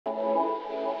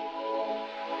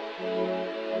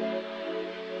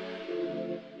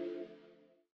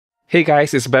Hey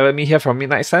guys, it's Bellamy here from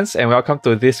Midnight Suns and welcome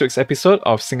to this week's episode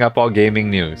of Singapore Gaming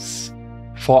News.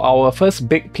 For our first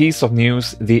big piece of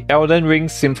news, the Elden Ring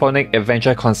Symphonic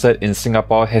Adventure concert in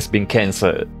Singapore has been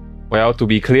cancelled. Well, to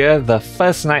be clear, the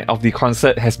first night of the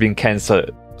concert has been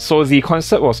cancelled. So the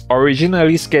concert was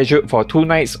originally scheduled for 2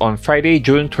 nights on Friday,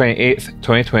 June 28th,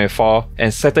 2024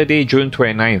 and Saturday, June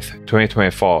 29th,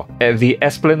 2024 at the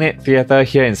Esplanade Theatre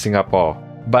here in Singapore.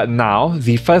 But now,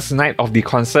 the first night of the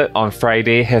concert on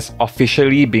Friday has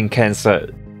officially been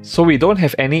cancelled. So we don't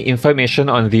have any information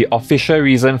on the official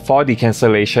reason for the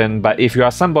cancellation, but if you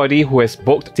are somebody who has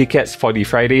booked tickets for the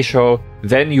Friday show,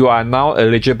 then you are now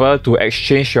eligible to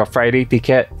exchange your Friday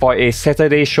ticket for a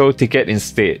Saturday show ticket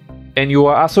instead. And you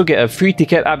will also get a free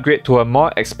ticket upgrade to a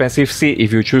more expensive seat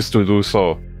if you choose to do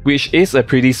so, which is a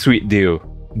pretty sweet deal.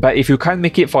 But if you can't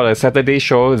make it for the Saturday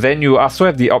show, then you also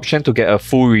have the option to get a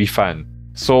full refund.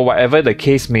 So whatever the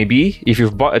case may be, if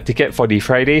you've bought a ticket for the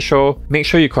Friday show, make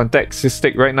sure you contact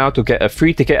Systik right now to get a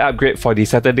free ticket upgrade for the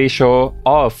Saturday show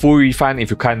or a full refund if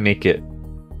you can't make it.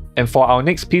 And for our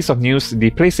next piece of news,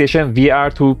 the PlayStation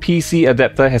VR2 PC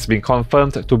adapter has been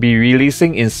confirmed to be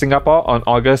releasing in Singapore on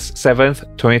August 7th,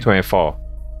 2024.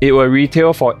 It will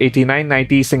retail for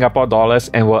 $89.90 Singapore dollars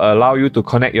and will allow you to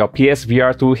connect your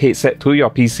PSVR2 headset to your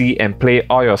PC and play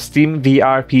all your Steam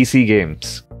VR PC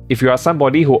games. If you are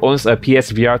somebody who owns a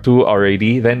PSVR2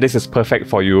 already, then this is perfect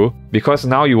for you, because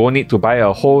now you won't need to buy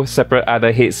a whole separate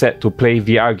other headset to play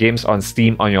VR games on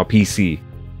Steam on your PC.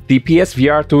 The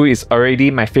PSVR2 is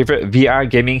already my favorite VR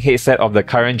gaming headset of the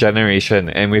current generation,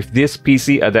 and with this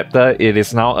PC adapter, it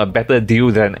is now a better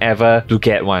deal than ever to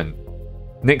get one.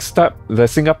 Next up, the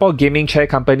Singapore gaming chair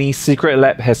company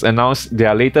Secretlab has announced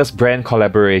their latest brand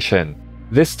collaboration.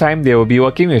 This time, they will be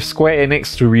working with Square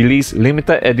Enix to release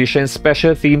limited edition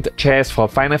special themed chairs for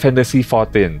Final Fantasy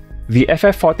XIV. The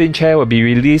FF14 chair will be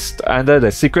released under the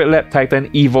Secretlab Titan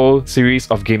Evo series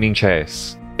of gaming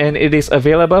chairs. And it is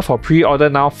available for pre-order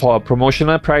now for a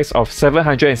promotional price of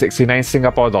 769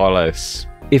 Singapore dollars.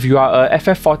 If you are a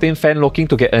FF14 fan looking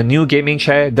to get a new gaming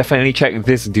chair, definitely check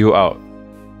this deal out.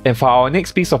 And for our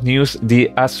next piece of news, the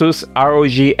Asus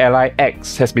ROG Ally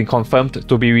X has been confirmed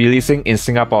to be releasing in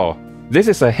Singapore. This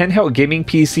is a handheld gaming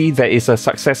PC that is a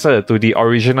successor to the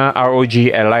original ROG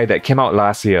Ally that came out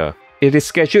last year. It is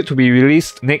scheduled to be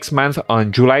released next month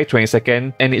on July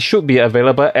 22nd and it should be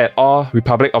available at all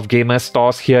Republic of Gamers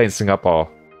stores here in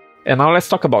Singapore. And now let's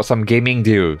talk about some gaming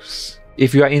deals.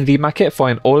 If you are in the market for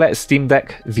an OLED Steam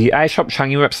Deck, the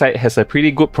iShopChangi website has a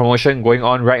pretty good promotion going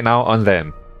on right now on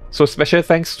them. So special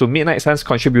thanks to Midnight Suns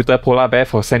contributor Polar Bear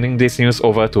for sending this news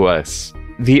over to us.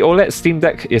 The OLED Steam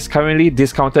Deck is currently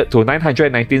discounted to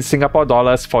 919 Singapore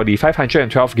dollars for the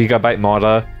 512GB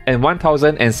model and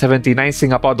 1079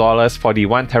 Singapore dollars for the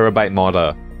 1TB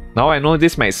model. Now I know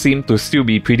this might seem to still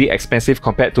be pretty expensive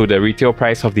compared to the retail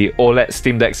price of the OLED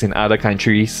Steam Decks in other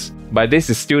countries, but this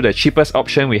is still the cheapest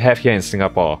option we have here in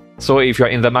Singapore. So if you're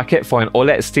in the market for an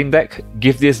OLED Steam Deck,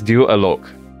 give this deal a look.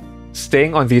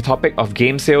 Staying on the topic of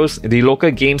game sales, the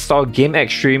local game store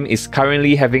GameXtreme is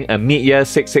currently having a mid-year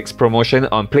 6/6 promotion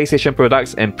on PlayStation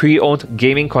products and pre-owned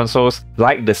gaming consoles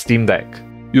like the Steam Deck.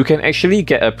 You can actually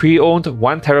get a pre-owned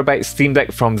 1TB Steam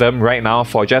Deck from them right now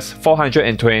for just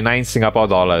 429 Singapore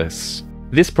dollars.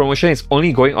 This promotion is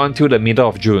only going on till the middle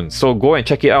of June, so go and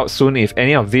check it out soon if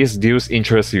any of these deals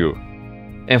interest you.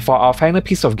 And for our final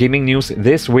piece of gaming news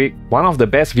this week, one of the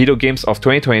best video games of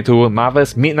 2022,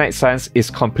 Marvel's Midnight Suns, is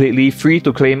completely free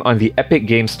to claim on the Epic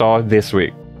Games Store this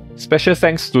week. Special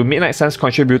thanks to Midnight Suns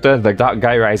contributor The Dark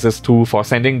Guy Rises 2 for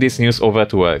sending this news over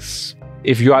to us.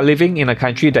 If you are living in a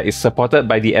country that is supported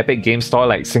by the Epic Games Store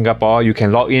like Singapore, you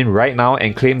can log in right now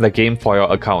and claim the game for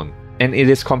your account. And it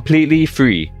is completely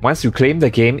free. Once you claim the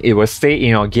game, it will stay in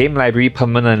your game library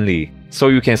permanently, so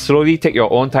you can slowly take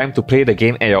your own time to play the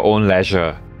game at your own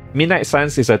leisure. Midnight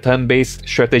Suns is a turn-based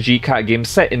strategy card game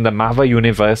set in the Marvel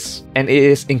Universe, and it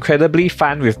is incredibly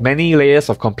fun with many layers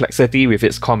of complexity with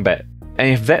its combat. And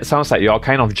if that sounds like your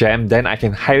kind of jam, then I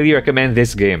can highly recommend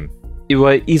this game. It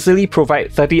will easily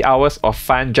provide 30 hours of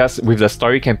fun just with the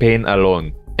story campaign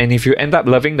alone. And if you end up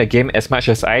loving the game as much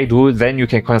as I do, then you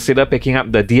can consider picking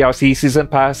up the DLC Season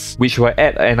Pass, which will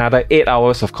add another 8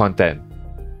 hours of content.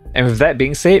 And with that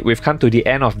being said, we've come to the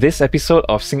end of this episode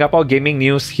of Singapore Gaming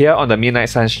News here on the Midnight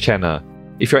Suns channel.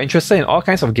 If you're interested in all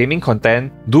kinds of gaming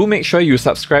content, do make sure you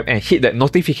subscribe and hit that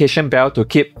notification bell to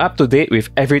keep up to date with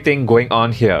everything going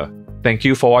on here. Thank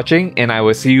you for watching, and I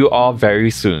will see you all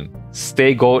very soon.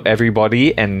 Stay gold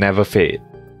everybody and never fade.